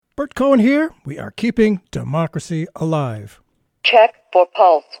Bert Cohen here. We are keeping democracy alive. Check for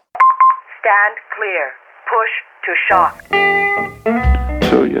pulse. Stand clear. Push to shock.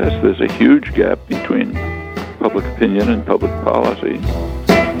 So yes, there's a huge gap between public opinion and public policy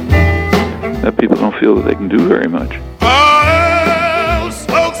that people don't feel that they can do very much. Oh,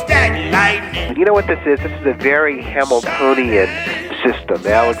 smokestack lightning. You know what this is? This is a very Hamiltonian system.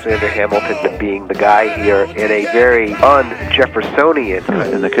 Alexander Hamilton being the guy here in a very un-Jeffersonian.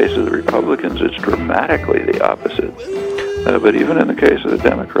 In the case of the Republicans, it's dramatically the opposite. But even in the case of the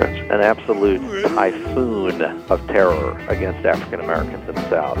Democrats. An absolute typhoon of terror against African Americans in the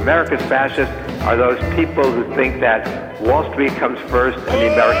South. America's fascists are those people who think that Wall Street comes first and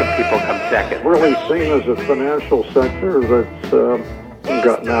the American people come second. Really seen as a financial sector that's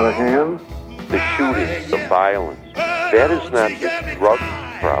gotten out of hand. The shootings, the violence, that is not the drug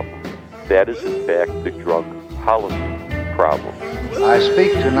problem. That is, in fact, the drug policy problem. I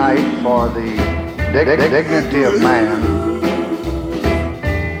speak tonight for the dignity of man.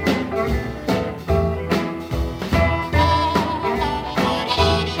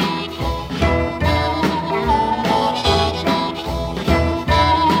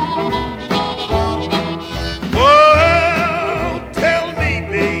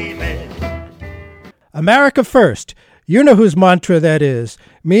 America first. You know whose mantra that is.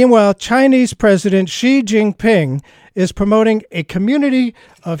 Meanwhile, Chinese President Xi Jinping is promoting a community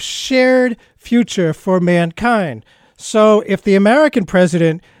of shared future for mankind. So if the American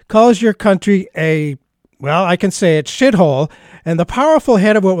president calls your country I can say it, shithole, and the powerful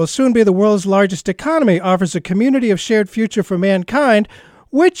head of what will soon be the world's largest economy offers a community of shared future for mankind,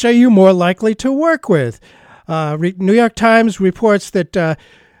 which are you more likely to work with? New York Times reports that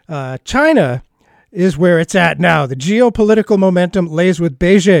China is where it's at now. The geopolitical momentum lays with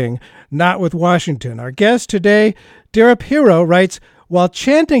Beijing, not with Washington. Our guest today, Dilip Hero, writes, while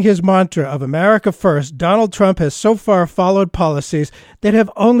chanting his mantra of America first, Donald Trump has so far followed policies that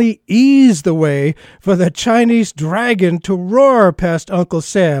have only eased the way for the Chinese dragon to roar past Uncle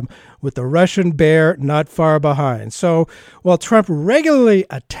Sam, with the Russian bear not far behind. So while Trump regularly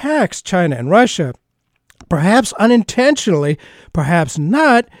attacks China and Russia, perhaps unintentionally, perhaps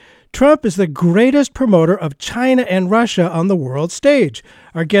not, Trump is the greatest promoter of China and Russia on the world stage.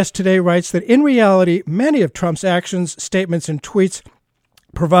 Our guest today writes that in reality, many of Trump's actions, statements, and tweets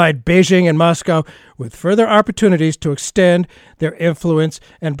provide Beijing and Moscow with further opportunities to extend their influence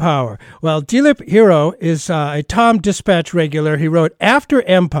and power. Well, Dilip Hero is a Tom Dispatch regular. He wrote After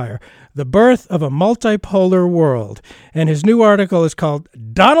Empire, The Birth of a Multipolar World. And his new article is called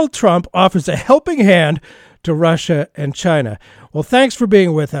Donald Trump Offers a Helping Hand to Russia and China. Well, thanks for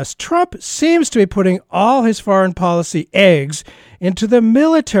being with us. Trump seems to be putting all his foreign policy eggs into the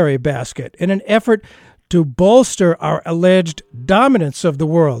military basket in an effort to bolster our alleged dominance of the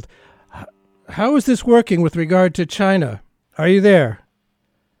world. How is this working with regard to China? Are you there?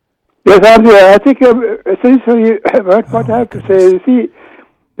 Yes, I'm there. I think essentially what I have to say is,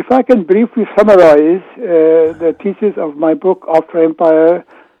 if I can briefly summarize the thesis of my book, After Empire,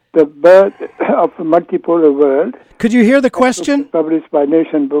 The Birth of a Multipolar World. Could you hear the question? Published by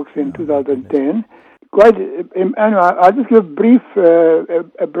Nation Books in 2010. I'll just give a brief,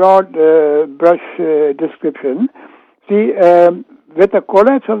 a broad brush description. See, with the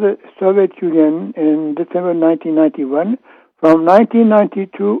collapse of the Soviet Union in December 1991, from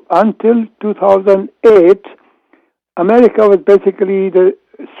 1992 until 2008, America was basically the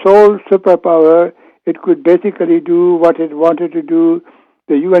sole superpower. It could basically do what it wanted to do.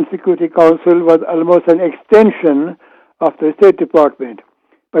 The UN Security Council was almost an extension of the State Department.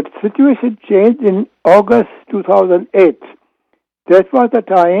 But the situation changed in August 2008. That was the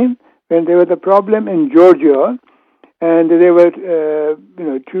time when there was a problem in Georgia, and there were,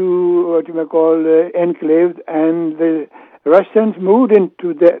 two, enclaves, and the Russians moved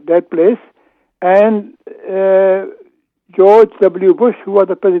into that place, and George W. Bush, who was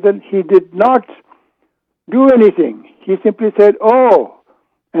the president, he did not do anything. He simply said,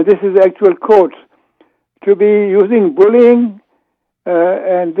 and this is the actual quote, to be using bullying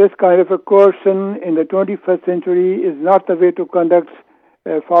and this kind of a coercion in the 21st century is not the way to conduct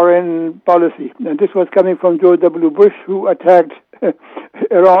foreign policy. And this was coming from George W. Bush, who attacked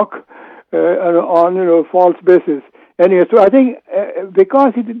Iraq on false basis. Anyway, so I think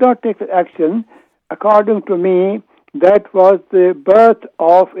because he did not take action, according to me, that was the birth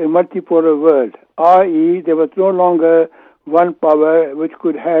of a multipolar world, i.e., there was no longer one power which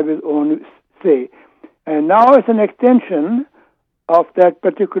could have its own say. And now it's an extension of that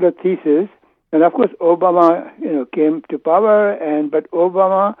particular thesis. And of course, Obama, came to power, but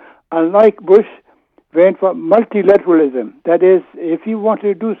Obama, unlike Bush, went for multilateralism. That is, if he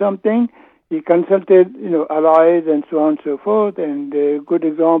wanted to do something, he consulted, allies and so on and so forth. And a good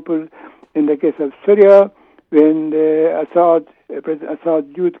example in the case of Syria, when President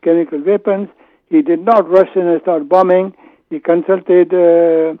Assad used chemical weapons, he did not rush in and start bombing. He consulted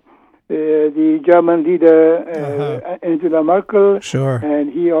the German leader, Angela Merkel. Sure.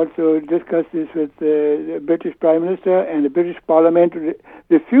 And he also discussed this with the British Prime Minister, and the British Parliament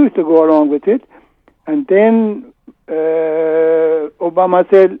refused to go along with it. And then Obama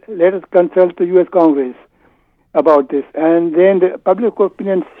said, let us consult the U.S. Congress about this. And then the public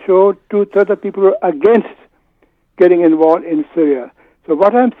opinion showed 2/3 of people were against getting involved in Syria. So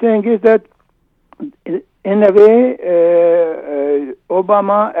what I'm saying is that, in a way,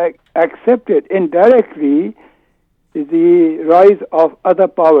 Obama accepted indirectly the rise of other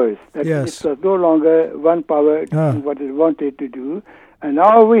powers. That it was no longer one power doing what it wanted to do. And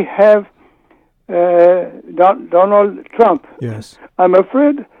now we have Donald Trump. Yes. I'm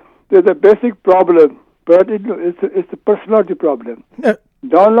afraid there's a basic problem, but it's a personality problem.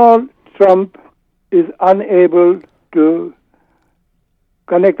 Donald Trump is unable to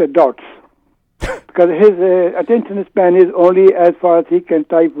connect the dots because his attention span is only as far as he can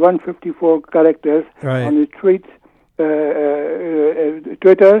type 154 characters on his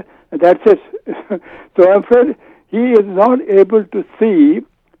Twitter, and that's it. So I'm afraid he is not able to see.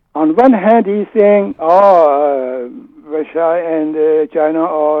 On one hand, he's saying, Russia and China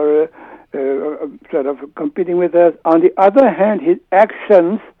are sort of competing with us. On the other hand, his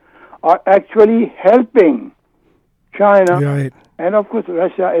actions are actually helping China and, of course,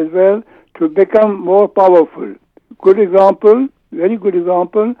 Russia as well to become more powerful. Good example, very good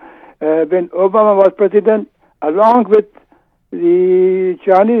example, when Obama was president, along with the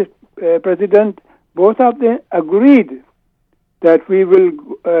Chinese president, both of them agreed that we will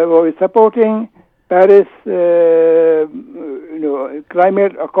be supporting Paris,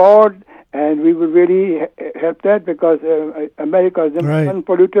 climate accord, and we will really help that because America is number one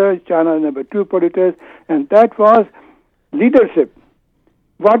polluter, China is number two polluters, and that was leadership.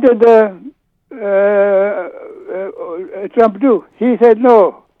 What did Trump do? He said,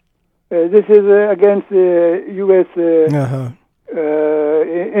 no, this is against U.S.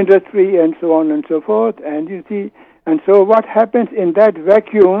 Industry and so on and so forth, and you see. And so what happens in that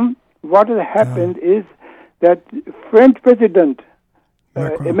vacuum, what has happened is that French President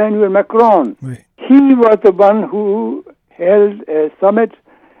Emmanuel Macron, he was the one who held a summit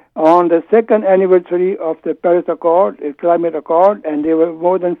on the second anniversary of the Paris Accord, Climate Accord, and there were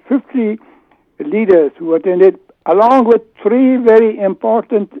more than 50 leaders who attended, along with three very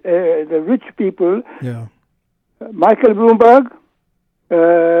important, the rich people, Michael Bloomberg,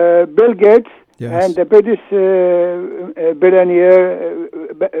 Bill Gates, and the British billionaire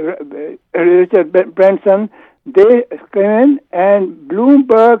Richard Branson. They came in, and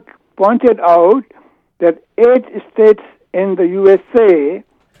Bloomberg pointed out that 8 states in the USA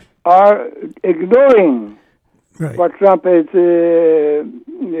are ignoring what Trump has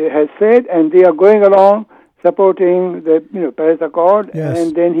said, and they are going along supporting the Paris Accord.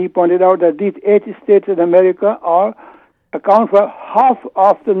 And then he pointed out that these 8 states in America account for half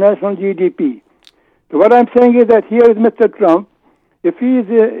of the national GDP. So what I'm saying is that here is Mr. Trump. If he is,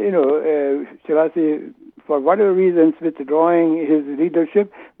 shall I say, for whatever reasons withdrawing his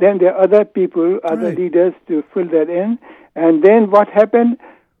leadership, then there are other people, other leaders to fill that in. And then what happened?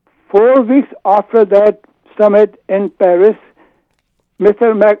 4 weeks after that summit in Paris,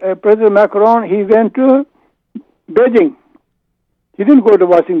 President Macron, he went to Beijing. He didn't go to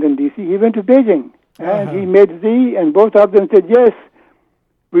Washington, D.C. He went to Beijing. And he met Xi, and both of them said, yes,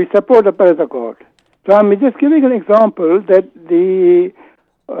 we support the Paris Accord. So I'm just giving an example that the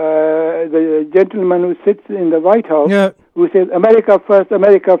gentleman who sits in the White House, who says America first,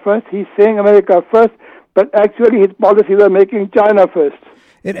 he's saying America first, but actually his policies are making China first.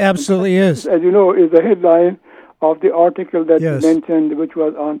 It absolutely is. As you know, is the headline of the article that you mentioned, which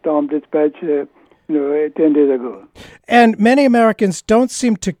was on Tom Dispatch 10 days ago. And many Americans don't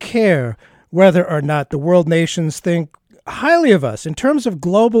seem to care whether or not the world nations think highly of us. In terms of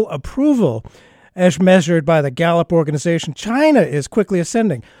global approval, as measured by the Gallup organization, China is quickly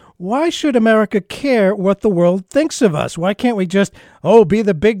ascending. Why should America care what the world thinks of us? Why can't we just, be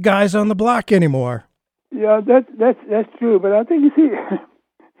the big guys on the block anymore? Yeah, that's true. But I think, you see,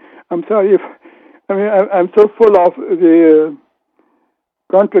 I'm sorry I'm so full of the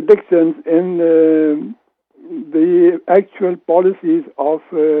contradictions in the actual policies of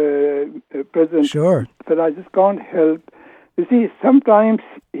President Trump that I just can't help. You see, sometimes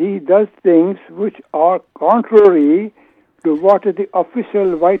he does things which are contrary to what is the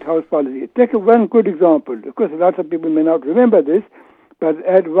official White House policy. Take one good example. Of course, lots of people may not remember this, but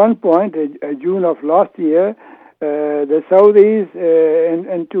at one point, June of last year, the Saudis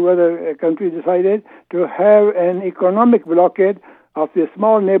and two other countries decided to have an economic blockade of a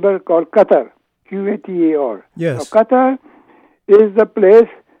small neighbor called Qatar, Qatar. Yes. Now, Qatar is the place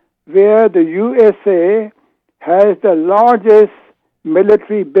where the USA has the largest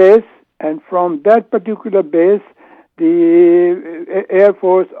military base, and from that particular base, the Air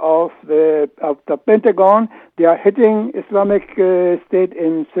Force of the Pentagon, they are hitting Islamic State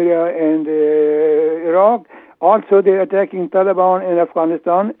in Syria and Iraq. Also, they are attacking Taliban in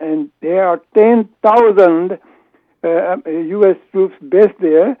Afghanistan, and there are 10,000 U.S. troops based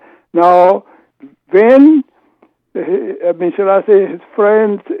there. Now, when, shall I say, his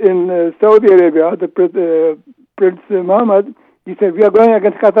friends in Saudi Arabia, the Prince Mohammed, he said, we are going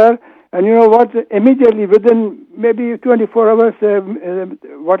against Qatar. And you know what? Immediately, within maybe 24 hours,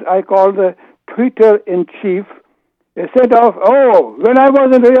 what I call the Twitter-in-chief set off, when I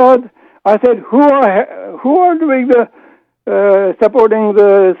was in Riyadh, I said, who are doing the supporting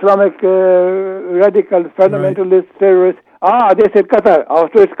the Islamic radical fundamentalist terrorists? They said Qatar.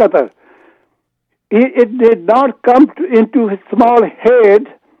 So it's Qatar. It did not come into his small head,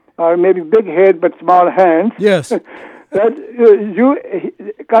 or maybe big head but small hands. Yes. That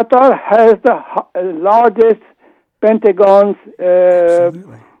Qatar has the largest Pentagon's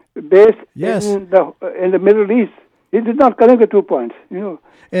base in the Middle East. It did not connect the 2 points,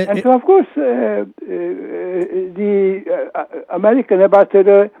 And so, of course, the American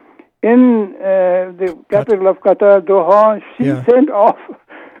ambassador in the capital of Qatar, Doha, she sent off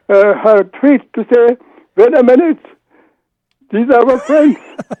her tweet to say, wait a minute, these are our friends.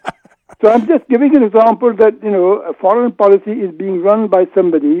 So I'm just giving an example that, a foreign policy is being run by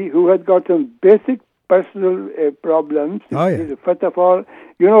somebody who has got some basic personal problems. First of all,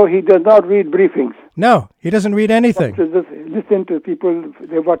 he does not read briefings. No, he doesn't read anything. Just listen to people,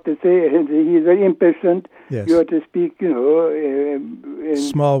 what they say. He is very impatient. Yes. You have to speak, in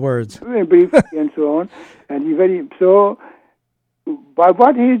small words. Briefly and so on. And so by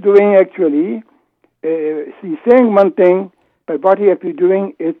what he's doing actually, he's saying one thing, but what he's actually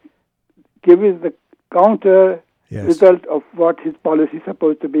doing is giving the counter result of what his policy is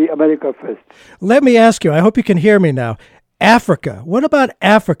supposed to be, America first. Let me ask you, I hope you can hear me now. Africa. What about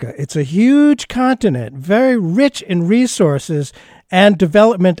Africa? It's a huge continent, very rich in resources and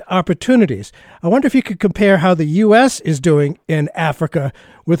development opportunities. I wonder if you could compare how the U.S. is doing in Africa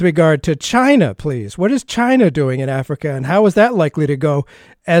with regard to China, please. What is China doing in Africa, and how is that likely to go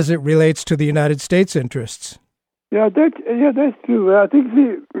as it relates to the United States' interests? Yeah, that's true. I think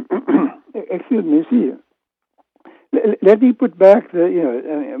let me put back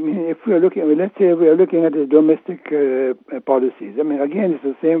if we're looking, let's say we are looking at the domestic policies. Again, it's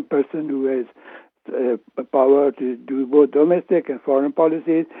the same person who has power to do both domestic and foreign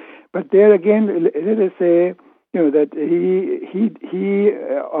policies. But there again, let us say, that he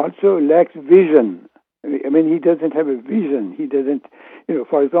also lacks vision. He doesn't have a vision. He doesn't,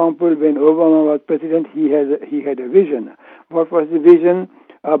 for example, when Obama was president, he had a vision. What was the vision?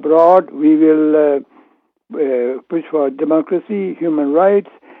 Abroad, we will push for democracy, human rights,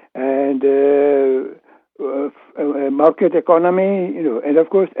 and market economy, and of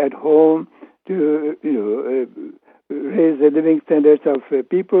course at home to, raise the living standards of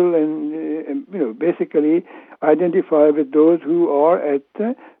people and basically identify with those who are at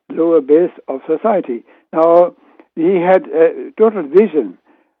the lower base of society. Now, he had a total vision.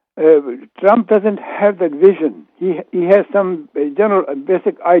 Trump doesn't have that vision. He has some general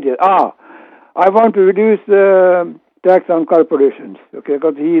basic ideas. I want to reduce the tax on corporations,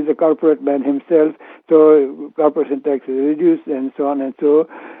 because he is a corporate man himself, so corporation tax is reduced and so on and so.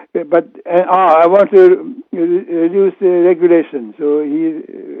 But I want to reduce the regulation, so he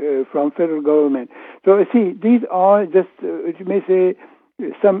from federal government. So see, these are just you may say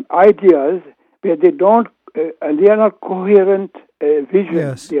some ideas where they don't and they are not coherent vision.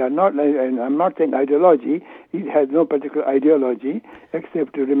 Yes. They are not, and I'm not saying ideology. He has no particular ideology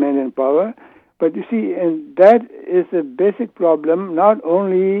except to remain in power. But you see, and that is a basic problem, not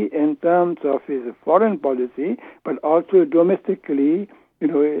only in terms of his foreign policy, but also domestically. I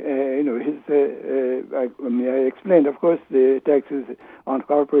explained, of course, the taxes on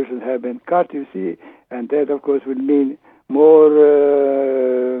corporations have been cut, you see, and that, of course, will mean more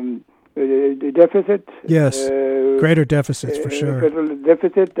deficit. Yes, greater deficits for sure. Federal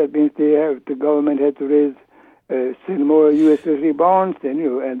deficit, that means the government has to raise still more U.S. Treasury bonds,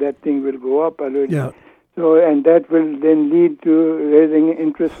 and that thing will go up already. Yeah. So, and that will then lead to raising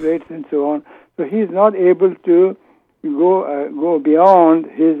interest rates and so on. So he's not able to go beyond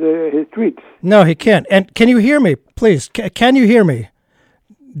his tweets. No, he can't. And can you hear me, please? Can you hear me?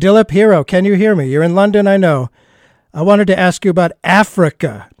 Dilip Hero, can you hear me? You're in London, I know. I wanted to ask you about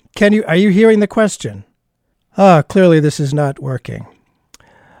Africa. Are you hearing the question? Clearly this is not working.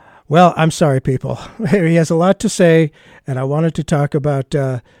 Well, I'm sorry, people. He has a lot to say, and I wanted to talk about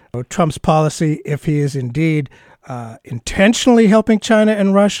Trump's policy, if he is indeed intentionally helping China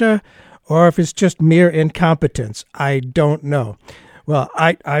and Russia, or if it's just mere incompetence. I don't know. Well,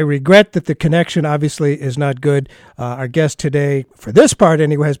 I regret that the connection obviously is not good. Our guest today, for this part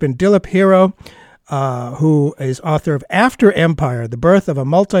anyway, has been Dilip Hero, who is author of After Empire, The Birth of a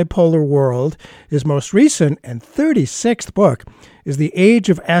Multipolar World. His most recent and 36th book is The Age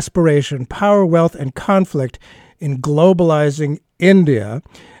of Aspiration, Power, Wealth, and Conflict in Globalizing India.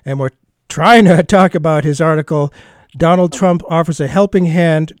 And we're trying to talk about his article, Donald Trump Offers a Helping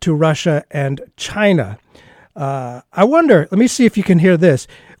Hand to Russia and China. I wonder, let me see if you can hear this.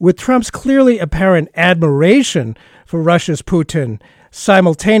 With Trump's clearly apparent admiration for Russia's Putin,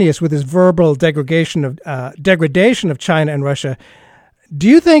 simultaneous with his verbal degradation of China and Russia, do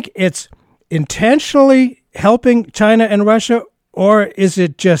you think it's intentionally helping China and Russia, or is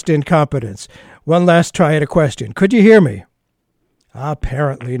it just incompetence? One last try at a question. Could you hear me?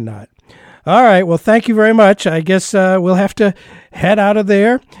 Apparently not. All right. Well, thank you very much. I guess we'll have to head out of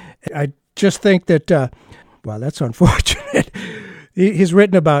there. I just think that, wow, that's unfortunate. He's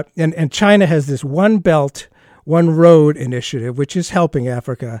written about, and China has this One Belt, One Road initiative, which is helping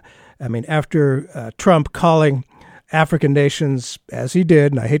Africa. I mean, after Trump calling African nations, as he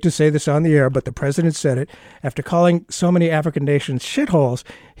did, and I hate to say this on the air, but the president said it, after calling so many African nations shitholes,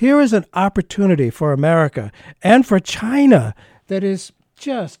 here is an opportunity for America and for China that is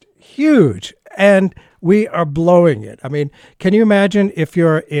just huge, and we are blowing it. I mean, can you imagine if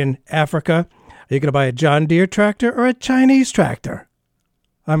you're in Africa, are you going to buy a John Deere tractor or a Chinese tractor?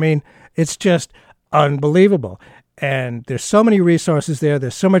 I mean, it's just unbelievable. And there's so many resources there.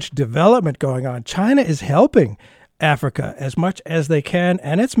 There's so much development going on. China is helping Africa as much as they can,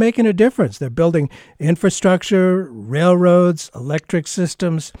 and it's making a difference. They're building infrastructure, railroads, electric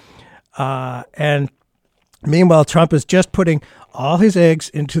systems, and meanwhile, Trump is just putting all his eggs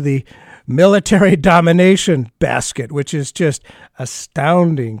into the military domination basket, which is just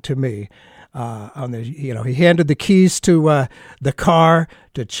astounding to me. He handed the keys to the car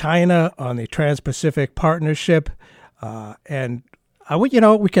to China on the Trans-Pacific Partnership, and we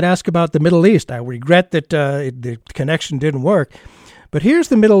could ask about the Middle East. I regret that the connection didn't work. But here's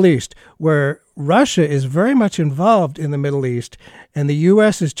the Middle East, where Russia is very much involved in the Middle East, and the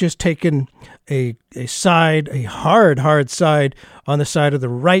U.S. has just taken a hard side on the side of the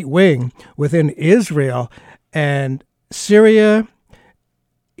right wing within Israel, and Syria,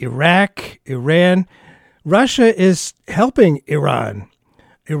 Iraq, Iran. Russia is helping Iran.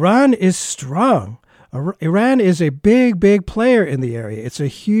 Iran is strong. Iran is a big player in the area. It's a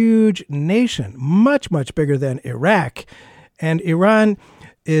huge nation, much bigger than Iraq. And Iran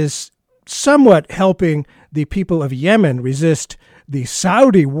is somewhat helping the people of Yemen resist the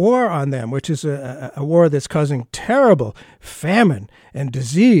Saudi war on them, which is a war that's causing terrible famine and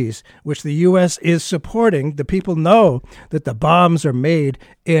disease, which the U.S. is supporting. The people know that the bombs are made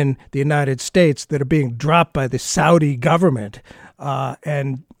in the United States that are being dropped by the Saudi government.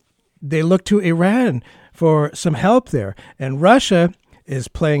 And they look to Iran for some help there. And Russia is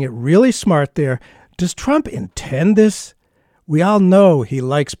playing it really smart there. Does Trump intend this? We all know he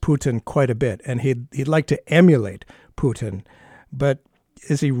likes Putin quite a bit, and he'd like to emulate Putin. But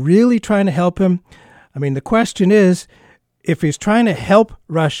is he really trying to help him? I mean, the question is, if he's trying to help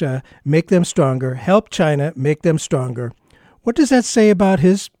Russia make them stronger, help China make them stronger, what does that say about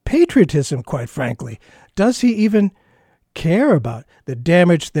his patriotism, quite frankly? Does he even care about the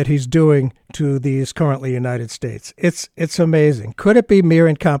damage that he's doing to these currently United States? It's amazing. Could it be mere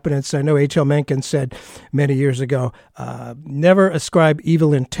incompetence? I know H.L. Mencken said many years ago, never ascribe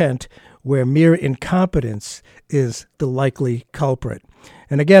evil intent where mere incompetence is the likely culprit.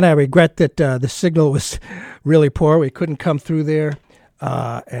 And again, I regret that the signal was really poor. We couldn't come through there.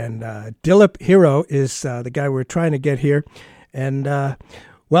 And Dilip Hero is the guy we're trying to get here. And,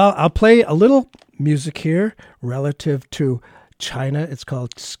 well, I'll play a little music here relative to China. It's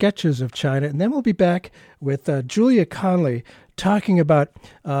called Sketches of China. And then we'll be back with Julia Conley talking about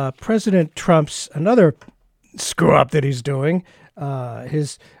President Trump's another screw-up that he's doing,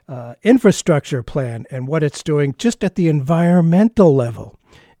 his infrastructure plan and what it's doing just at the environmental level.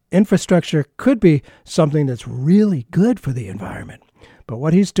 Infrastructure could be something that's really good for the environment. But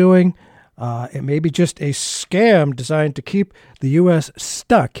what he's doing, it may be just a scam designed to keep the U.S.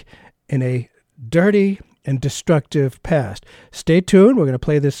 stuck in a dirty and destructive past. Stay tuned. We're going to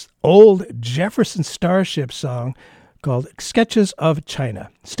play this old Jefferson Starship song called Sketches of China.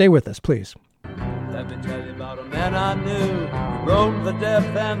 Stay with us, please. Let me tell you about a man I knew who rode the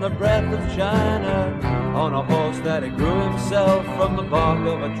depth and the breadth of China on a horse that he grew himself from the bark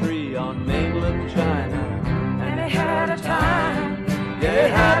of a tree on mainland China. And he had a time, yeah,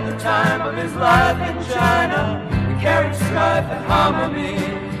 he had the time of his life in China. He carried strife and harmony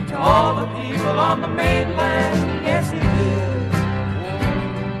to all the people on the mainland. Yes, he did.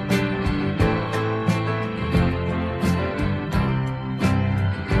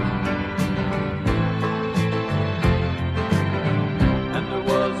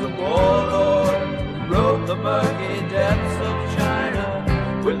 The murky depths of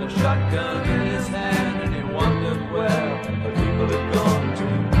China with a shotgun in his hand, and he wondered where the people had gone to.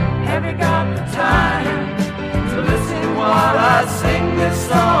 Have you got the time to listen while I sing this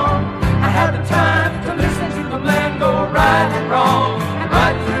song? I had the time to listen to the man go right and wrong and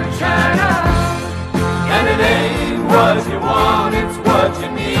right through China. And it ain't what you want, it's what you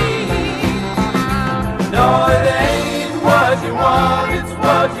need. No, it ain't what you want, it's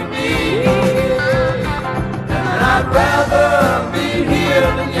what you need. I'd rather be here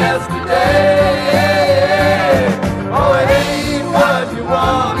than yesterday. Oh, it ain't what you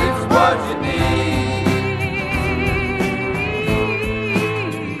want, it's what you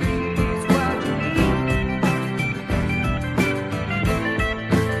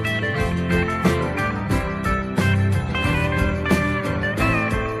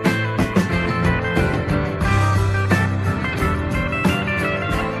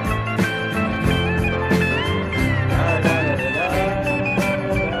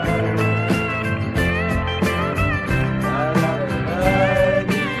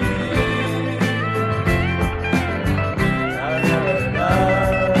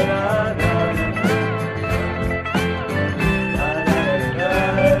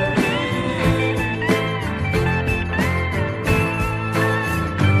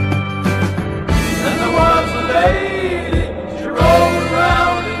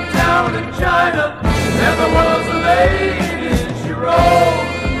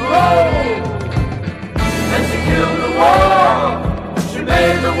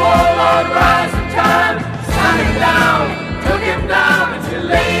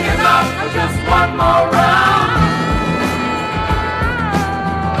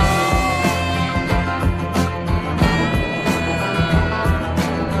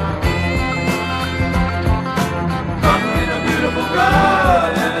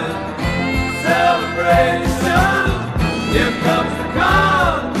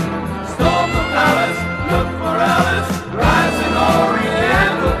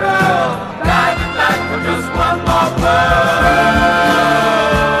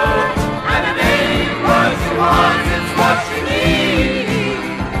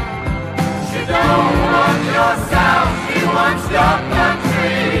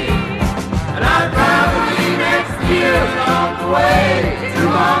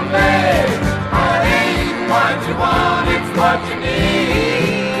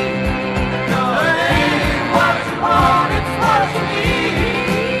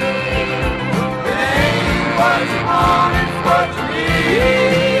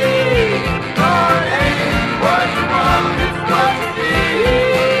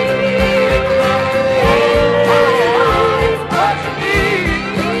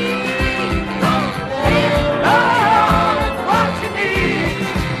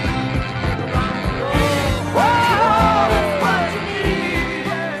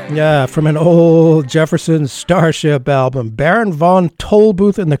Yeah, from an old Jefferson Starship album, Baron von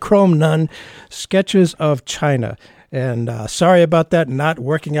Tollbooth and the Chrome Nun, Sketches of China. And sorry about that, not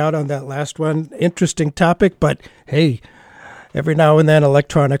working out on that last one. Interesting topic, but hey, every now and then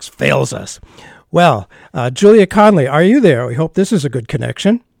electronics fails us. Well, Julia Conley, are you there? We hope this is a good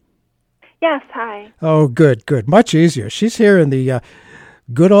connection. Yes, hi. Oh, good. Much easier. She's here in the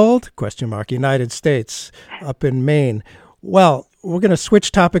good old, United States, up in Maine. Well, we're going to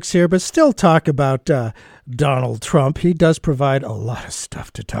switch topics here, but still talk about Donald Trump. He does provide a lot of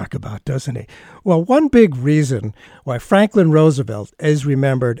stuff to talk about, doesn't he? Well, one big reason why Franklin Roosevelt is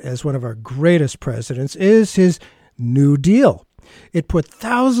remembered as one of our greatest presidents is his New Deal. It put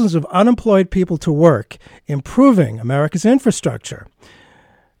thousands of unemployed people to work, improving America's infrastructure.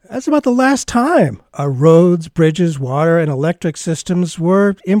 That's about the last time our roads, bridges, water, and electric systems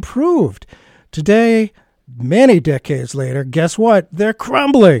were improved. Today, many decades later, guess what? They're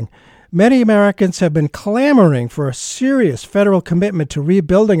crumbling. Many Americans have been clamoring for a serious federal commitment to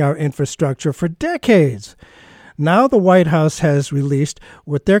rebuilding our infrastructure for decades. Now the White House has released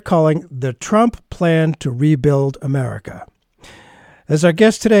what they're calling the Trump Plan to Rebuild America. As our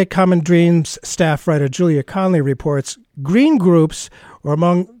guest today, Common Dreams staff writer Julia Conley reports, green groups were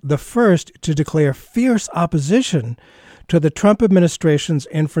among the first to declare fierce opposition to the Trump administration's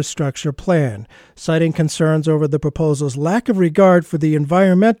infrastructure plan, citing concerns over the proposal's lack of regard for the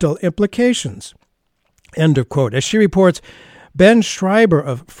environmental implications. End of quote. As she reports, Ben Schreiber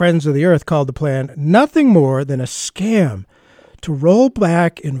of Friends of the Earth called the plan nothing more than a scam to roll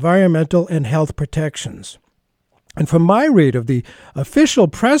back environmental and health protections. And from my read of the official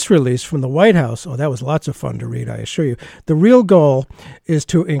press release from the White House, that was lots of fun to read, I assure you, the real goal is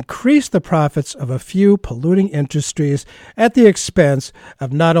to increase the profits of a few polluting industries at the expense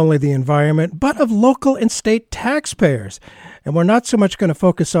of not only the environment, but of local and state taxpayers. And we're not so much going to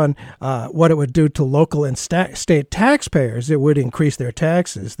focus on what it would do to local and state taxpayers. It would increase their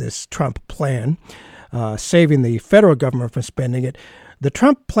taxes, this Trump plan, saving the federal government from spending it. The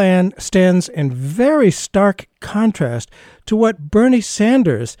Trump plan stands in very stark contrast to what Bernie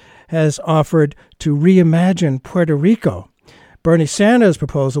Sanders has offered to reimagine Puerto Rico. Bernie Sanders'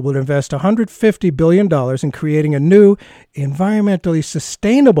 proposal would invest $150 billion in creating a new, environmentally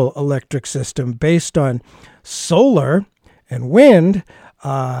sustainable electric system based on solar and wind.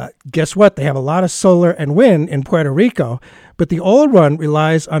 Guess what? They have a lot of solar and wind in Puerto Rico, but the old one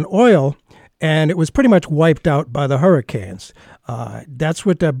relies on oil, and it was pretty much wiped out by the hurricanes. That's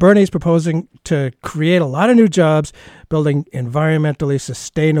what Bernie's proposing, to create a lot of new jobs, building environmentally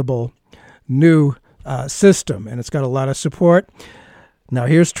sustainable new system, and it's got a lot of support. Now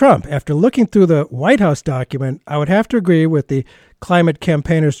here's Trump. After looking through the White House document, I would have to agree with the climate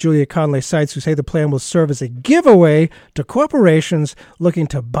campaigners Julia Conley cites, who say the plan will serve as a giveaway to corporations looking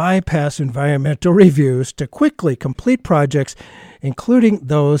to bypass environmental reviews to quickly complete projects, including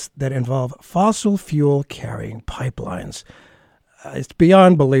those that involve fossil fuel carrying pipelines. It's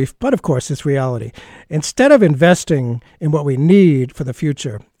beyond belief, but of course it's reality. Instead of investing in what we need for the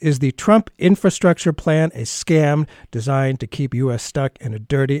future, is the Trump infrastructure plan a scam designed to keep U.S. stuck in a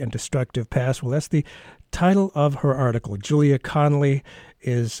dirty and destructive past? Well, that's the title of her article. Julia Conley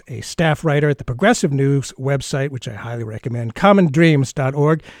is a staff writer at the Progressive News website, which I highly recommend,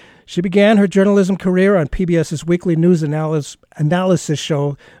 commondreams.org. She began her journalism career on PBS's weekly news analysis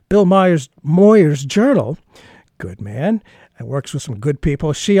show, Bill Moyer's Journal. Good man. And works with some good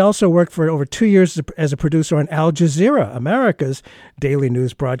people. She also worked for over 2 years as a producer on Al Jazeera, America's daily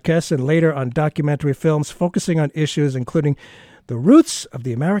news broadcast, and later on documentary films focusing on issues including the roots of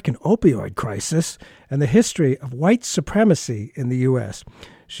the American opioid crisis and the history of white supremacy in the U.S.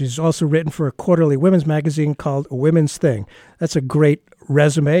 She's also written for a quarterly women's magazine called A Women's Thing. That's a great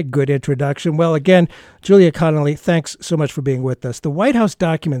resume, good introduction. Well, again, Julia Conley, thanks so much for being with us. The White House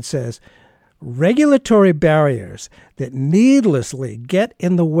document says regulatory barriers that needlessly get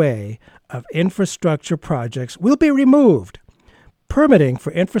in the way of infrastructure projects will be removed. Permitting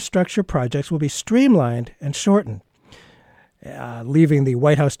for infrastructure projects will be streamlined and shortened. Leaving the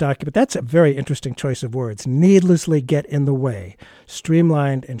White House document, that's a very interesting choice of words. Needlessly get in the way,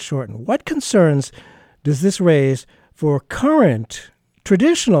 streamlined and shortened. What concerns does this raise for current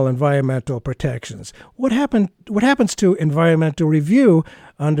traditional environmental protections? What happens to environmental review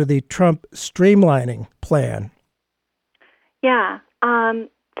under the Trump streamlining plan? Yeah.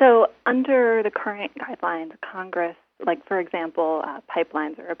 So under the current guidelines, Congress, like for example,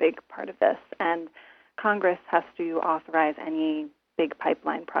 pipelines are a big part of this, and Congress has to authorize any big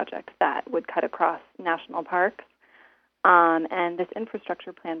pipeline projects that would cut across national parks. And this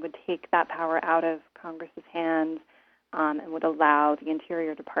infrastructure plan would take that power out of Congress's hands and would allow the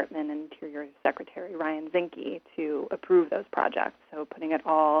Interior Department and Interior Secretary Ryan Zinke to approve those projects, so putting it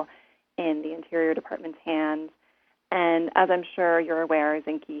all in the Interior Department's hands. And as I'm sure you're aware,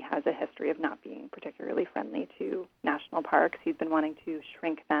 Zinke has a history of not being particularly friendly to national parks. He's been wanting to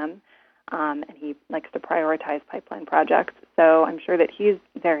shrink them, and he likes to prioritize pipeline projects. So I'm sure that he's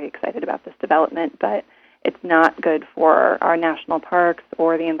very excited about this development, but it's not good for our national parks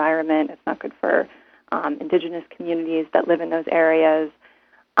or the environment. It's not good for indigenous communities that live in those areas.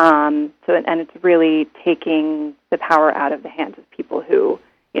 And it's really taking the power out of the hands of people who,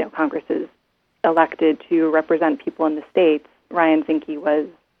 Congress is elected to represent people in the states. Ryan Zinke was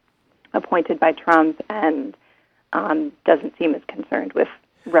appointed by Trump and doesn't seem as concerned with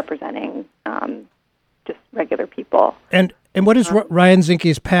representing just regular people. And what is Ryan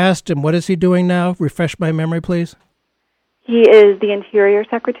Zinke's past, and what is he doing now? Refresh my memory, please. He is the Interior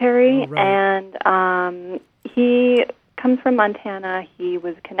Secretary, right. And he comes from Montana. He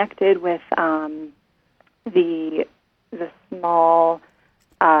was connected with the small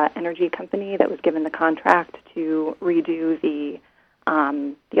energy company that was given the contract to redo the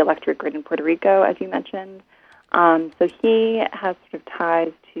electric grid in Puerto Rico, as you mentioned. So he has sort of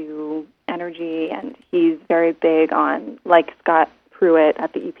ties to energy, and he's very big on, like Scott Pruitt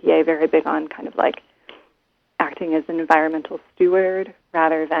at the EPA, very big on kind of like acting as an environmental steward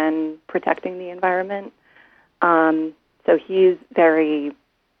rather than protecting the environment. So he's very,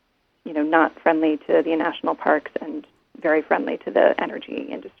 not friendly to the national parks and very friendly to the energy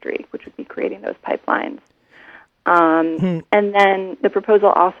industry, which would be creating those pipelines. And then the proposal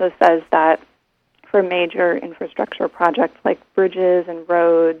also says that for major infrastructure projects like bridges and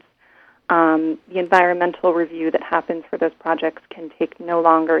roads, the environmental review that happens for those projects can take no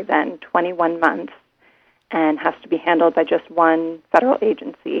longer than 21 months and has to be handled by just one federal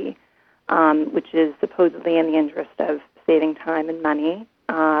agency, which is supposedly in the interest of saving time and money.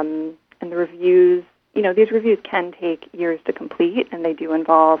 And the reviews, these reviews can take years to complete, and they do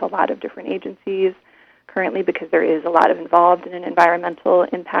involve a lot of different agencies currently because there is a lot of involved in an environmental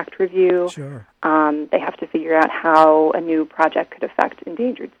impact review. Sure. They have to figure out how a new project could affect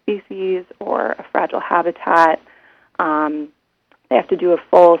endangered species or a fragile habitat. They have to do a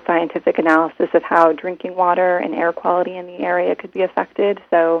full scientific analysis of how drinking water and air quality in the area could be affected.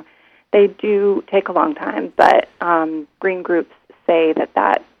 So they do take a long time, but green groups say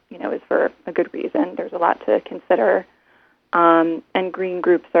that is for a good reason. There's a lot to consider. And green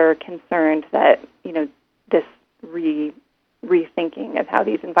groups are concerned that, this rethinking of how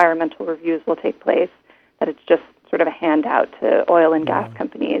these environmental reviews will take place, that it's just sort of a handout to oil and gas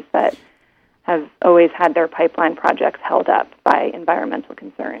companies that have always had their pipeline projects held up by environmental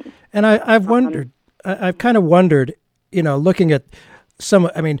concerns. And I've kind of wondered, looking at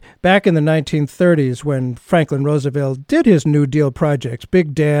back in the 1930s when Franklin Roosevelt did his New Deal projects,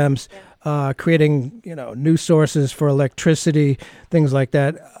 big dams, creating, new sources for electricity, things like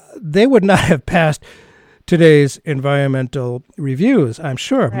that, they would not have passed today's environmental reviews, I'm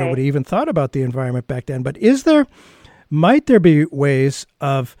sure. Right. Nobody even thought about the environment back then. But might there be ways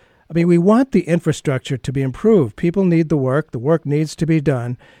of, we want the infrastructure to be improved. People need the work needs to be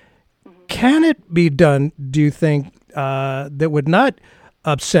done. Mm-hmm. Can it be done, do you think, that would not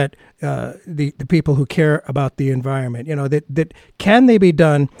upset the people who care about the environment? That can they be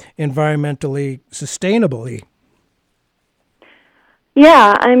done environmentally sustainably?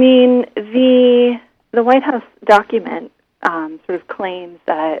 Yeah, the White House document sort of claims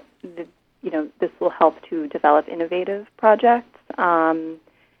that this will help to develop innovative projects,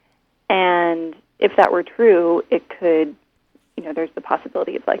 and if that were true, it could, there's the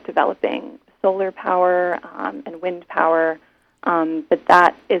possibility of developing solar power and wind power, but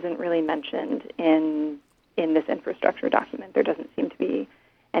that isn't really mentioned in this infrastructure document. There doesn't seem to be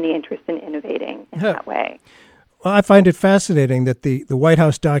any interest in innovating in that way. Well, I find it fascinating that the White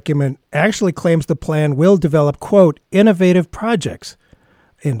House document actually claims the plan will develop, quote, innovative projects,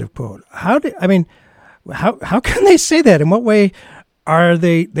 end of quote. How can they say that? In what way are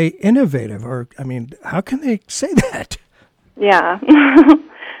they innovative? Or, how can they say that? Yeah.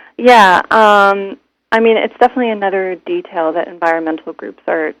 Yeah. It's definitely another detail that environmental groups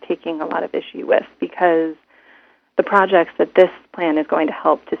are taking a lot of issue with, because the projects that this plan is going to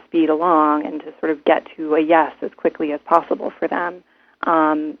help to speed along and to sort of get to a yes as quickly as possible for them,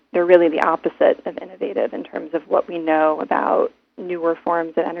 they're really the opposite of innovative in terms of what we know about newer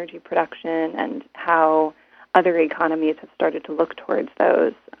forms of energy production and how other economies have started to look towards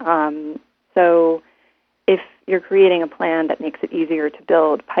those. So if you're creating a plan that makes it easier to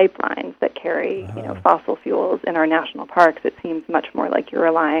build pipelines that carry fossil fuels in our national parks, it seems much more like you're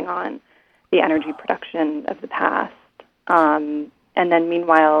relying on the energy production of the past. And then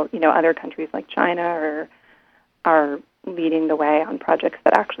meanwhile, other countries like China are leading the way on projects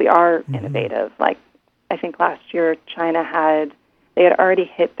that actually are innovative. Like, I think last year China had already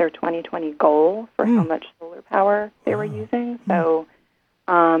hit their 2020 goal for how much solar power they were using. So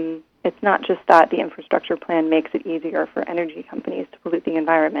it's not just that the infrastructure plan makes it easier for energy companies to pollute the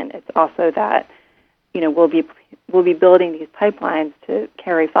environment. It's also that we'll be building these pipelines to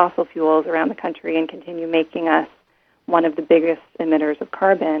carry fossil fuels around the country and continue making us one of the biggest emitters of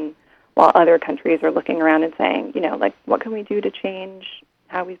carbon, while other countries are looking around and saying, what can we do to change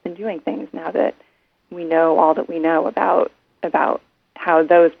how we've been doing things now that we know all that we know about how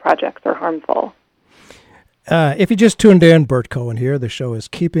those projects are harmful. If you just tuned in, Bert Cohen here. The show is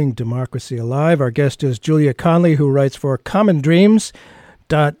Keeping Democracy Alive. Our guest is Julia Conley, who writes for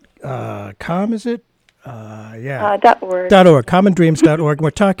commondreams.com, is it? .org. .org, commondreams.org. We're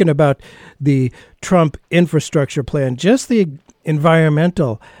talking about the Trump infrastructure plan, just the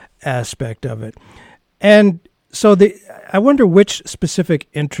environmental aspect of it. And So I wonder which specific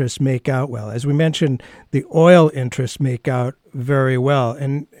interests make out well. As we mentioned, the oil interests make out very well,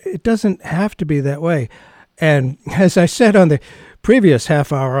 and it doesn't have to be that way. And as I said on the previous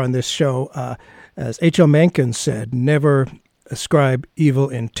half hour on this show, as H.L. Mencken said, never ascribe evil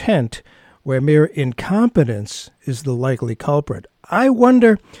intent where mere incompetence is the likely culprit. I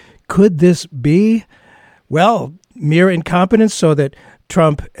wonder, could this be, well, mere incompetence so that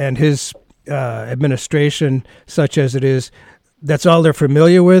Trump and his administration, such as it is, that's all they're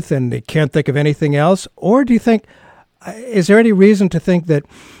familiar with and they can't think of anything else? Or do you think, is there any reason to think that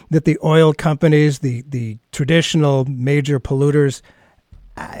the oil companies, the traditional major polluters,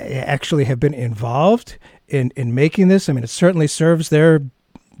 actually have been involved in making this? I mean, it certainly serves their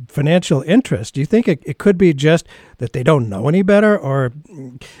financial interest. Do you think it could be just that they don't know any better, or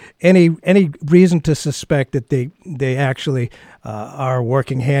any reason to suspect that they actually are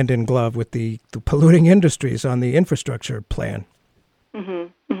working hand in glove with the polluting industries on the infrastructure plan?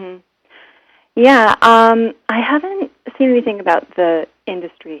 Mm-hmm. Mm-hmm. Yeah, I haven't seen anything about the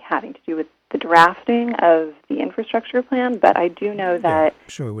industry having to do with the drafting of the infrastructure plan, but I do know that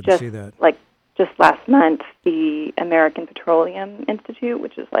sure, we would see that. Just last month, the American Petroleum Institute,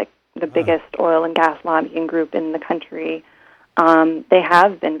 which is like the biggest oil and gas lobbying group in the country, they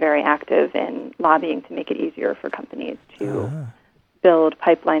have been very active in lobbying to make it easier for companies to build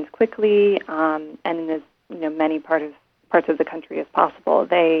pipelines quickly, and in as many parts of the country as possible.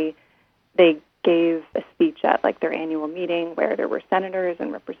 They gave a speech at like their annual meeting where there were senators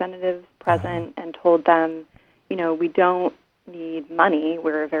and representatives present and told them, we don't need money.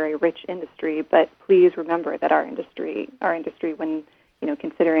 We're a very rich industry, but please remember that our industry, when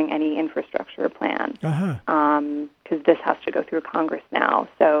considering any infrastructure plan, because this has to go through Congress now.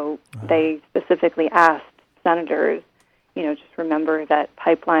 So they specifically asked senators, just remember that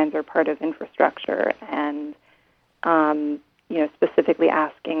pipelines are part of infrastructure, and specifically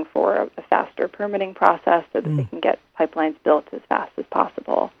asking for a faster permitting process so that they can get pipelines built as fast as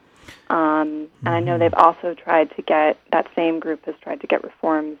possible. And I know they've also tried to get, that same group has tried to get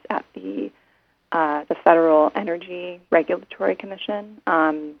reforms at the Federal Energy Regulatory Commission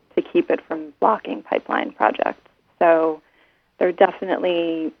to keep it from blocking pipeline projects. So they're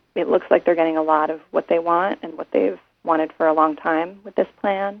definitely, it looks like they're getting a lot of what they want and what they've wanted for a long time with this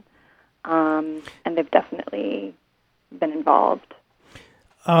plan. And they've definitely been involved.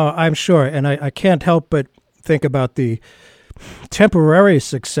 Oh, I'm sure. And I can't help but think about the temporary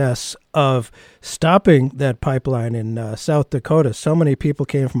success of stopping that pipeline in South Dakota. So many people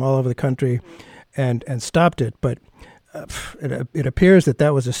came from all over the country and stopped it. But it appears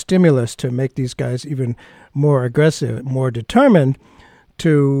that was a stimulus to make these guys even more aggressive, more determined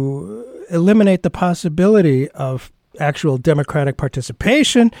to eliminate the possibility of actual democratic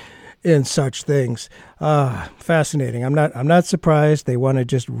participation in such things. Fascinating. I'm not surprised. They want to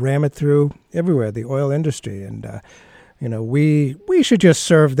just ram it through everywhere, the oil industry. And, we should just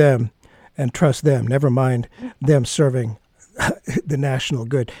serve them and trust them, never mind them serving the national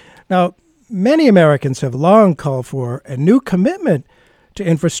good. Now, many Americans have long called for a new commitment to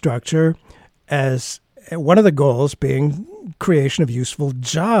infrastructure, as one of the goals being creation of useful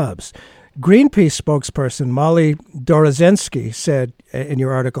jobs. Greenpeace spokesperson Molly Dorozensky said in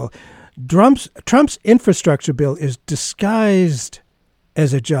your article, Trump's infrastructure bill is disguised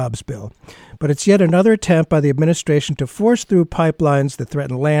as a jobs bill, but it's yet another attempt by the administration to force through pipelines that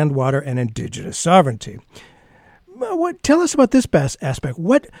threaten land, water, and indigenous sovereignty. Tell us about this aspect.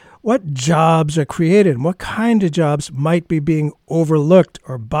 What jobs are created, and what kind of jobs might be being overlooked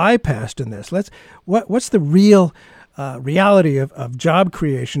or bypassed in this? What's the real reality of job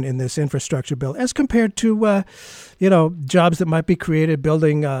creation in this infrastructure bill as compared to jobs that might be created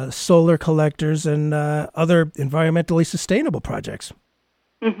building solar collectors and other environmentally sustainable projects?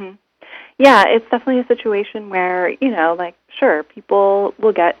 Mm-hmm. Yeah, it's definitely a situation where, sure, people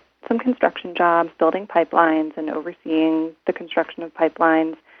will get some construction jobs building pipelines and overseeing the construction of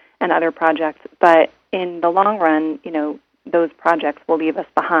pipelines and other projects, but in the long run, those projects will leave us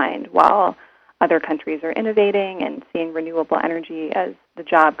behind while other countries are innovating and seeing renewable energy as the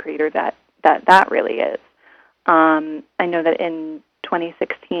job creator that really is. I know that in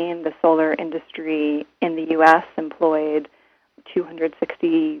 2016, the solar industry in the U.S. employed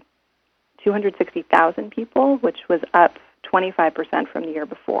 260,000 people, which was up 25% from the year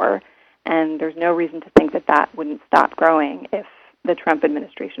before. And there's no reason to think that wouldn't stop growing if the Trump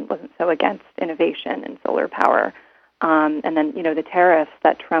administration wasn't so against innovation in solar power. And then, the tariffs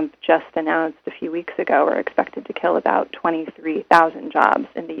that Trump just announced a few weeks ago are expected to kill about 23,000 jobs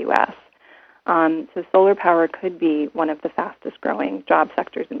in the U.S. So solar power could be one of the fastest growing job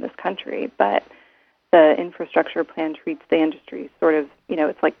sectors in this country. But the infrastructure plan treats the industry sort of,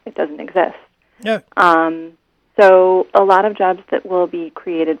 it's like it doesn't exist. Yeah. So a lot of jobs that will be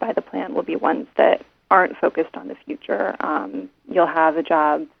created by the plan will be ones that aren't focused on the future. You'll have a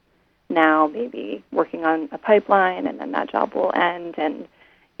job now maybe working on a pipeline, and then that job will end, and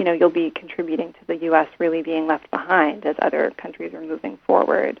you'll be contributing to the U.S. really being left behind as other countries are moving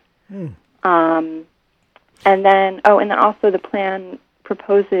forward. And then also the plan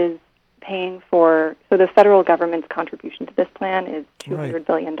proposes paying for, so the federal government's contribution to this plan is $200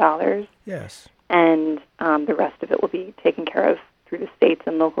 billion. Yes. And the rest of it will be taken care of through the states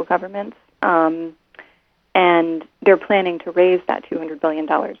and local governments. And they're planning to raise that $200 billion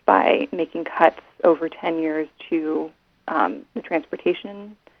by making cuts over 10 years to the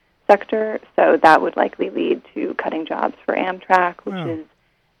transportation sector. So that would likely lead to cutting jobs for Amtrak, which is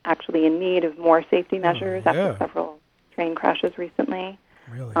actually in need of more safety measures after several train crashes recently.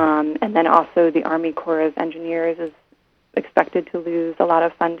 Really? And then also the Army Corps of Engineers is expected to lose a lot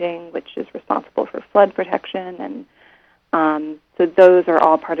of funding, which is responsible for flood protection. And so those are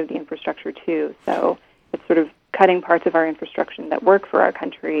all part of the infrastructure too. So it's sort of cutting parts of our infrastructure that work for our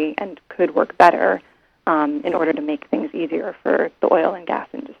country and could work better in order to make things easier for the oil and gas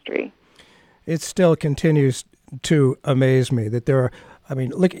industry. It still continues to amaze me that there are,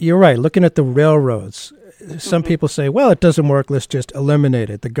 look, you're right, looking at the railroads, some people say, well, it doesn't work, let's just eliminate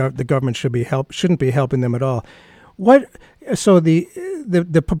it. The government shouldn't be helping them at all. So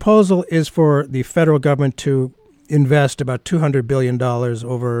the proposal is for the federal government to invest about $200 billion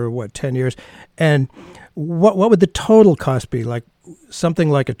over, 10 years? And what would the total cost be? Like something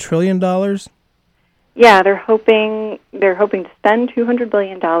like $1 trillion? Yeah, they're hoping to spend $200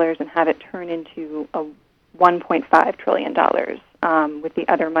 billion and have it turn into a $1.5 trillion, with the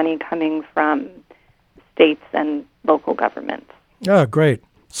other money coming from states and local governments. Oh, great.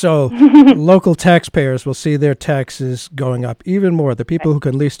 So local taxpayers will see their taxes going up even more, the people who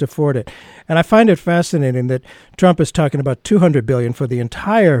can least afford it. And I find it fascinating that Trump is talking about $200 billion for the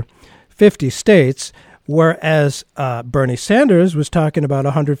entire 50 states, whereas Bernie Sanders was talking about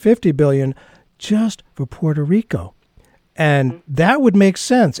 $150 billion just for Puerto Rico. And that would make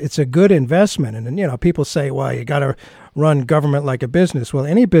sense. It's a good investment. And, people say, well, you got to run government like a business. Well,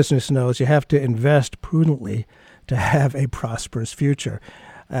 any business knows you have to invest prudently to have a prosperous future.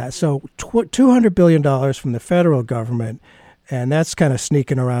 So $200 billion from the federal government, and that's kind of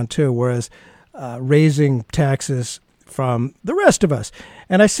sneaking around too, whereas raising taxes from the rest of us.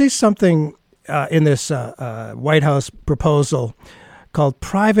 And I see something in this White House proposal called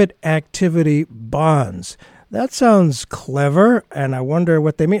private activity bonds. That sounds clever, and I wonder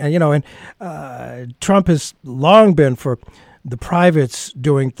what they mean. And Trump has long been for the privates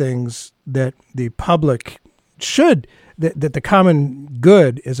doing things that the public should. That the common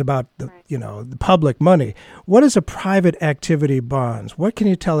good is about the the public money. What is a private activity bonds? What can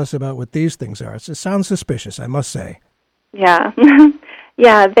you tell us about what these things are? It sounds suspicious, I must say. Yeah,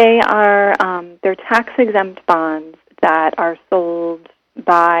 yeah, they are. They're tax-exempt bonds that are sold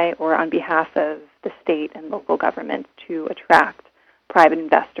by or on behalf of the state and local governments to attract private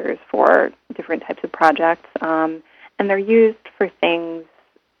investors for different types of projects, and they're used for things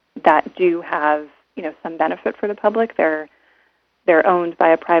that do have some benefit for the public. They're owned by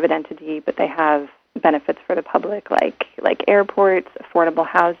a private entity, but they have benefits for the public, like airports, affordable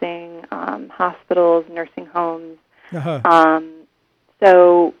housing, hospitals, nursing homes.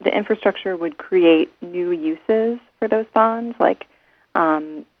 So the infrastructure would create new uses for those bonds. They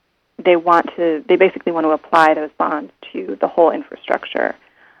basically want to apply those bonds to the whole infrastructure.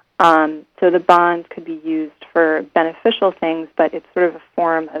 So the bonds could be used for beneficial things, but it's sort of a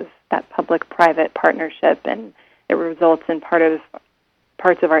form of that public-private partnership, and it results in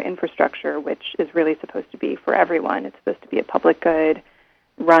parts of our infrastructure, which is really supposed to be for everyone. It's supposed to be a public good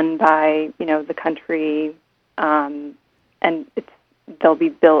run by, the country, and they'll be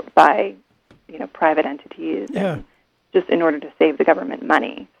built by, private entities, and just in order to save the government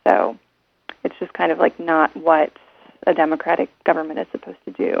money. So it's just kind of like not what a democratic government is supposed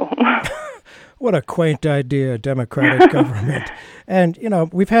to do. What a quaint idea, democratic government. And,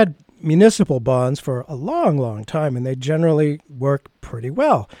 we've had municipal bonds for a long, long time, and they generally work pretty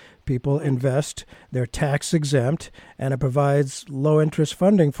well. People invest, they're tax exempt, and it provides low-interest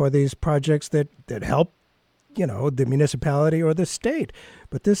funding for these projects that help, the municipality or the state.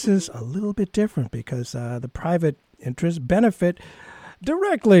 But this is a little bit different because the private interests benefit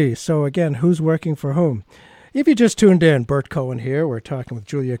directly. So, again, who's working for whom? If you just tuned in, Bert Cohen here. We're talking with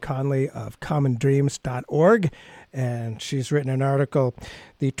Julia Conley of commondreams.org. And she's written an article,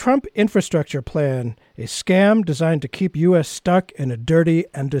 "The Trump Infrastructure Plan, a scam designed to keep U.S. stuck in a dirty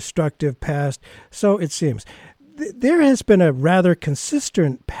and destructive past." So it seems. There has been a rather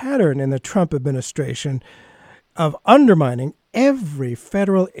consistent pattern in the Trump administration of undermining every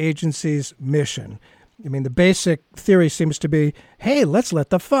federal agency's mission. I mean, the basic theory seems to be, hey, let's let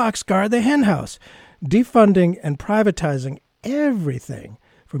the fox guard the henhouse, defunding and privatizing everything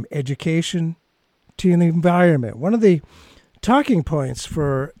from education to the environment. One of the talking points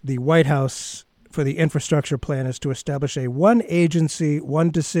for the White House for the infrastructure plan is to establish a one agency,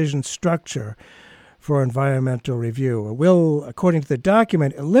 one decision structure for environmental review. It will, according to the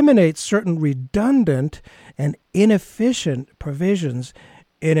document, eliminate certain redundant and inefficient provisions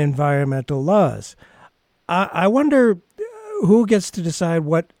in environmental laws. I wonder who gets to decide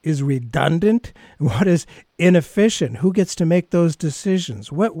what is redundant and what is inefficient? Who gets to make those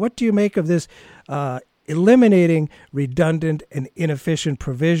decisions? What do you make of this eliminating redundant and inefficient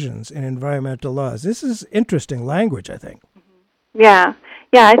provisions in environmental laws? This is interesting language, I think. Yeah,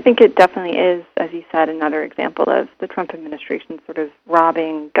 I think it definitely is, as you said, another example of the Trump administration sort of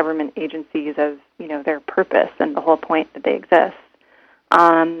robbing government agencies of, their purpose and the whole point that they exist.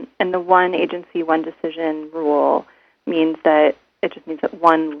 And the one agency, one decision rule means that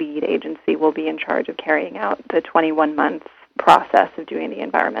one lead agency will be in charge of carrying out the 21-month process of doing the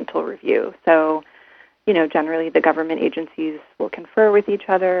environmental review. So, generally the government agencies will confer with each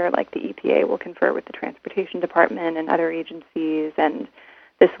other, like the EPA will confer with the Transportation Department and other agencies, and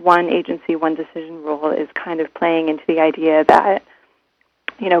this one agency, one decision rule is kind of playing into the idea that,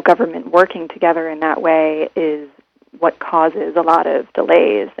 government working together in that way is what causes a lot of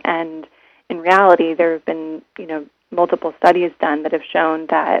delays. And in reality, there have been, multiple studies done that have shown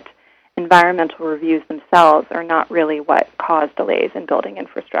that environmental reviews themselves are not really what cause delays in building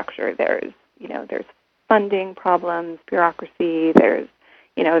infrastructure. There's funding problems, bureaucracy, there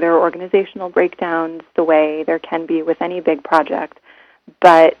are organizational breakdowns the way there can be with any big project.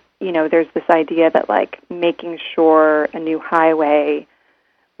 But, there's this idea that, making sure a new highway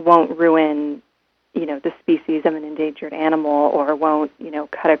won't ruin, the species of an endangered animal or won't,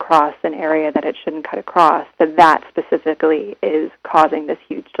 cut across an area that it shouldn't cut across, that specifically is causing this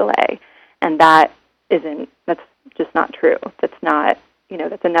huge delay. And that's just not true. That's not,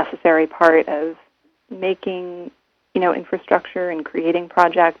 that's a necessary part of making, infrastructure and creating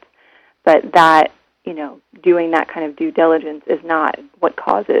projects, but that, doing that kind of due diligence is not what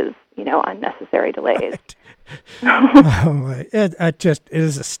causes, unnecessary delays. Right. It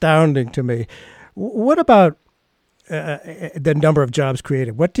is astounding to me. What about the number of jobs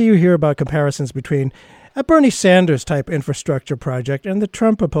created? What do you hear about comparisons between a Bernie Sanders type infrastructure project and the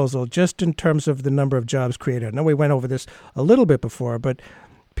Trump proposal, just in terms of the number of jobs created? I know we went over this a little bit before, but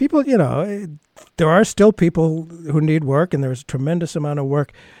people, there are still people who need work, and there's a tremendous amount of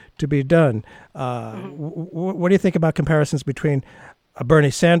work to be done. What do you think about comparisons between a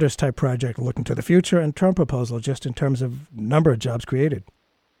Bernie Sanders type project looking to the future and Trump proposal, just in terms of number of jobs created?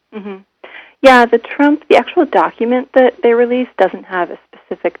 Mm-hmm. Yeah, the actual document that they released doesn't have a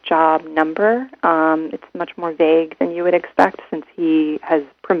specific job number. It's much more vague than you would expect, since he has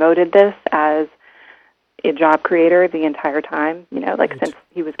promoted this as a job creator the entire time, since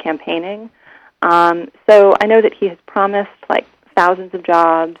he was campaigning. So I know that he has promised thousands of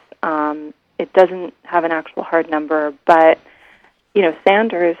jobs. It doesn't have an actual hard number, but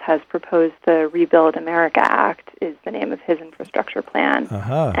Sanders has proposed the Rebuild America Act is the name of his infrastructure plan,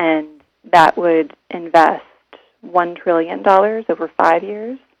 and that would invest $1 trillion over 5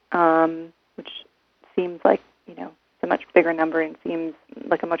 years, which seems like a much bigger number and seems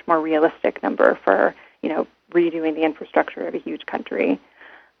like a much more realistic number for redoing the infrastructure of a huge country.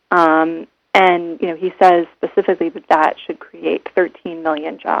 And he says specifically that should create 13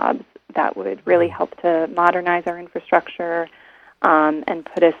 million jobs that would really help to modernize our infrastructure and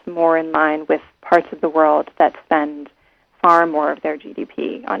put us more in line with parts of the world that spend far more of their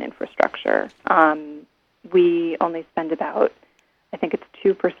GDP on infrastructure. We only spend about, I think it's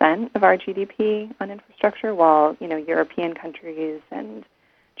 2% of our GDP on infrastructure, while European countries and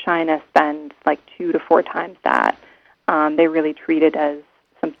China spend 2 to 4 times that. They really treat it as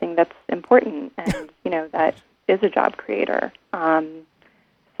something that's important and that is a job creator.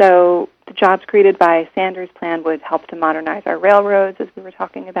 So the jobs created by Sanders' plan would help to modernize our railroads, as we were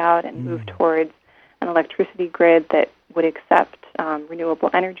talking about, and move towards an electricity grid that would accept renewable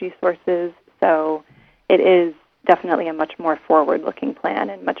energy sources. So it is definitely a much more forward-looking plan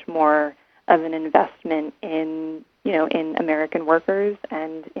and much more of an investment in American workers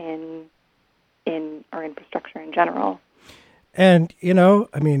and in our infrastructure in general. And,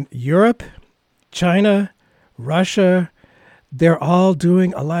 Europe, China, Russia, they're all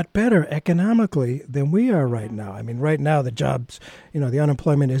doing a lot better economically than we are right now. I mean, right now the jobs, the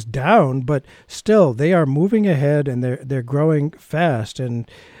unemployment is down, but still they are moving ahead and they're growing fast. And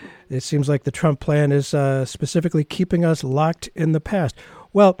it seems like the Trump plan is specifically keeping us locked in the past.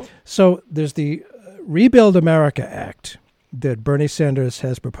 Well, so there's the Rebuild America Act that Bernie Sanders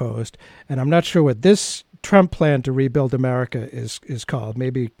has proposed, and I'm not sure what this Trump plan to rebuild America is called.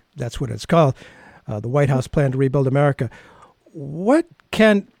 Maybe that's what it's called, the White House plan to rebuild America.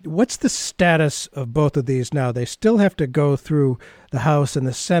 What's the status of both of these now? They still have to go through the House and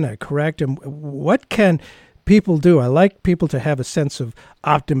the Senate, correct? And what can people do? I like people to have a sense of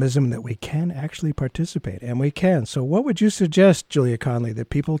optimism that we can actually participate, and we can. So what would you suggest, Julia Conley, that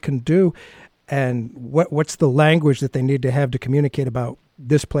people can do, and what's the language that they need to have to communicate about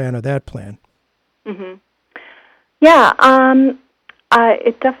this plan or that plan? Mm-hmm. Yeah,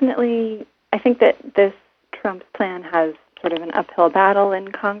 it definitely, I think that this Trump's plan has sort of an uphill battle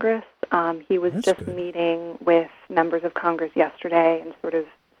in Congress. He was That's just good. Meeting with members of Congress yesterday and sort of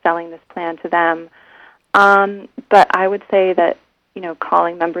selling this plan to them. But I would say that,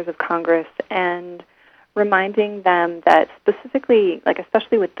 calling members of Congress and reminding them that specifically,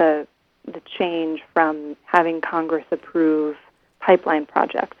 especially with the change from having Congress approve pipeline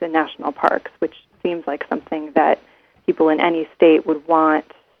projects in national parks, which seems like something that people in any state would want,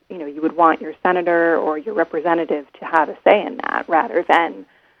 you would want your senator or your representative to have a say in that rather than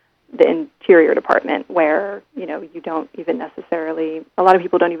the Interior Department where, you don't even necessarily, a lot of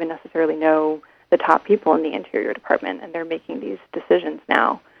people don't even necessarily know the top people in the Interior Department, and they're making these decisions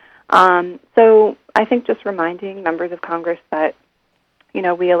now. So I think just reminding members of Congress that,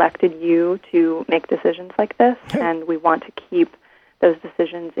 we elected you to make decisions like this, and we want to keep those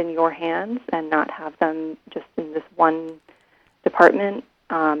decisions in your hands and not have them just in this one department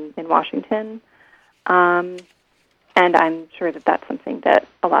in Washington. And I'm sure that that's something that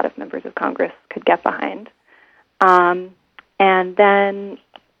a lot of members of Congress could get behind.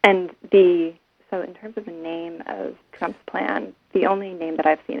 So in terms of the name of Trump's plan, the only name that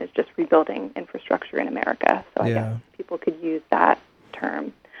I've seen is just Rebuilding Infrastructure in America. So I guess people could use that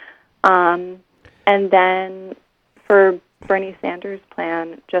term. And then for Bernie Sanders'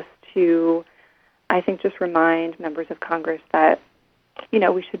 plan, just remind members of Congress that,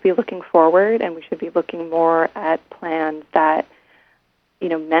 we should be looking forward and we should be looking more at plans that,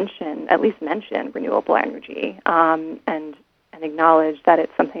 at least mention renewable energy, and acknowledge that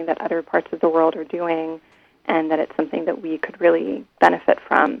it's something that other parts of the world are doing and that it's something that we could really benefit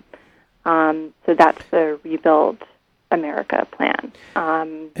from. So that's the Rebuild America plan.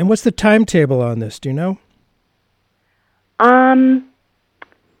 And what's the timetable on this? Do you know?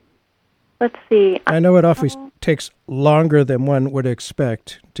 Let's see. I know it often takes longer than one would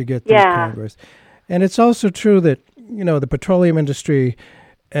expect to get through Congress. And it's also true that, the petroleum industry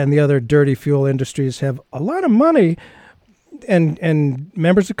and the other dirty fuel industries have a lot of money, and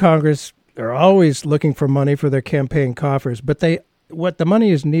members of Congress are always looking for money for their campaign coffers, but what the money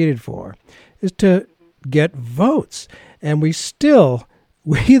is needed for is to get votes. And we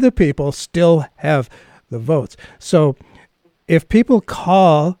the people still have the votes. So if people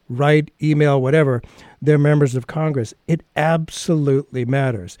call, write, email, whatever, they're members of Congress, it absolutely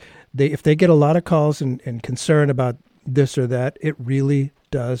matters. If they get a lot of calls and concern about this or that, it really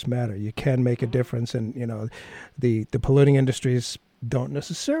does matter. You can make a difference. And, the polluting industries don't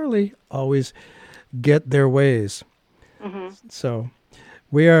necessarily always get their ways. Mm-hmm. So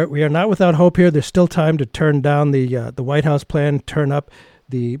we are not without hope here. There's still time to turn down the White House plan, turn up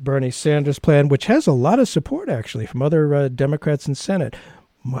the Bernie Sanders plan, which has a lot of support, actually, from other Democrats in Senate.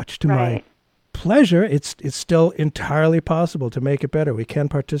 Much to my pleasure, it's still entirely possible to make it better. We can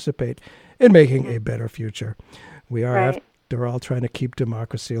participate in making a better future. We are, after all, trying to keep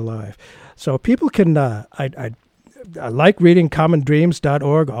democracy alive. So people can, I like reading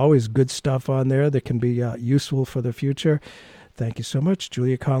commondreams.org, always good stuff on there that can be useful for the future. Thank you so much,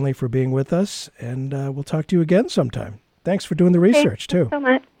 Julia Conley, for being with us, and we'll talk to you again sometime. Thanks for doing the research, too.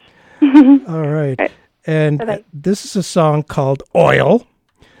 Thanks so much. All right. And this is a song called Oil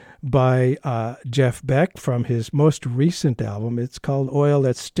by Jeff Beck from his most recent album. It's called Oil.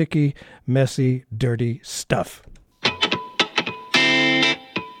 That's sticky, messy, dirty stuff.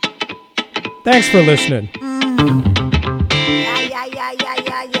 Thanks for listening.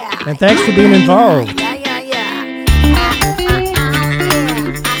 And thanks for being involved.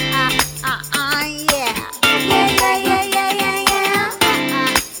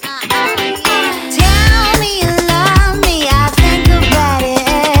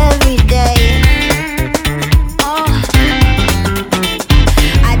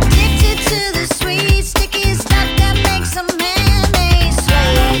 Addicted to the sweet, sticky stuff.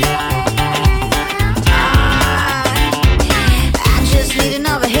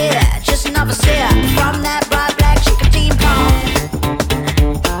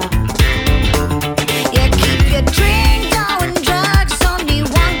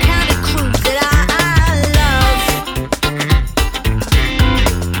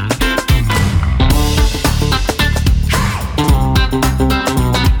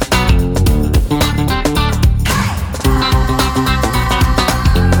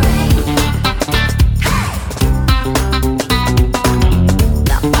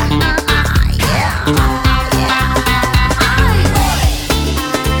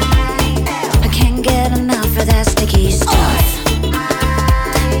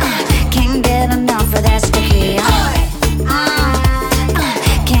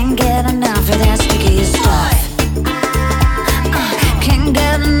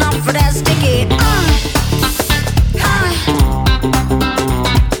 enough for that sticky.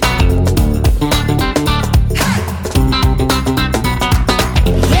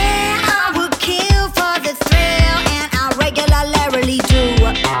 Yeah, I would kill for the thrill, and I regularly do.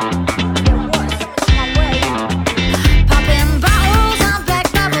 Popping bottles of black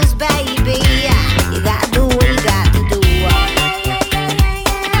bubbles, baby. You gotta do what you got to do.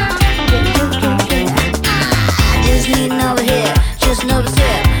 I just need another hit, just another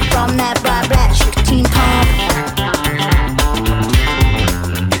sip from that bright black nicotine pump.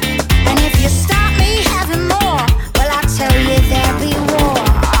 And if you stop me having more, well, I tell you there'll be war.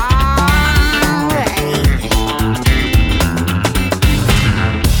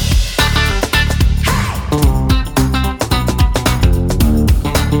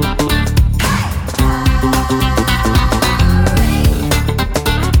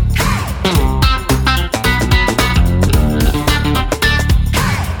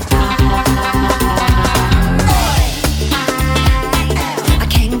 I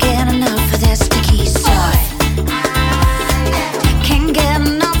can't get enough of that sticky stuff. Can't get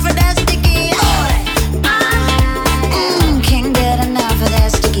enough of that sticky. Can't get enough of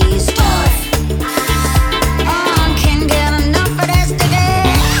that sticky stuff. Can't get enough of that sticky.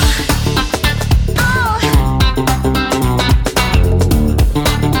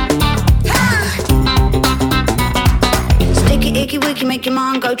 Sticky icky wicky make your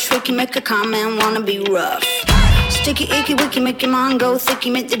mind go tricky, make a comment wanna be rough. Sticky icky wicky make your mind go thicky,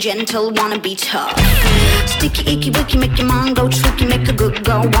 make the gentle wanna be tough. Sticky icky wicky make your mind go tricky, make a good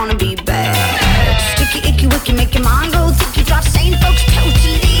girl wanna be bad. Sticky icky wicky make your mind go thicky, drop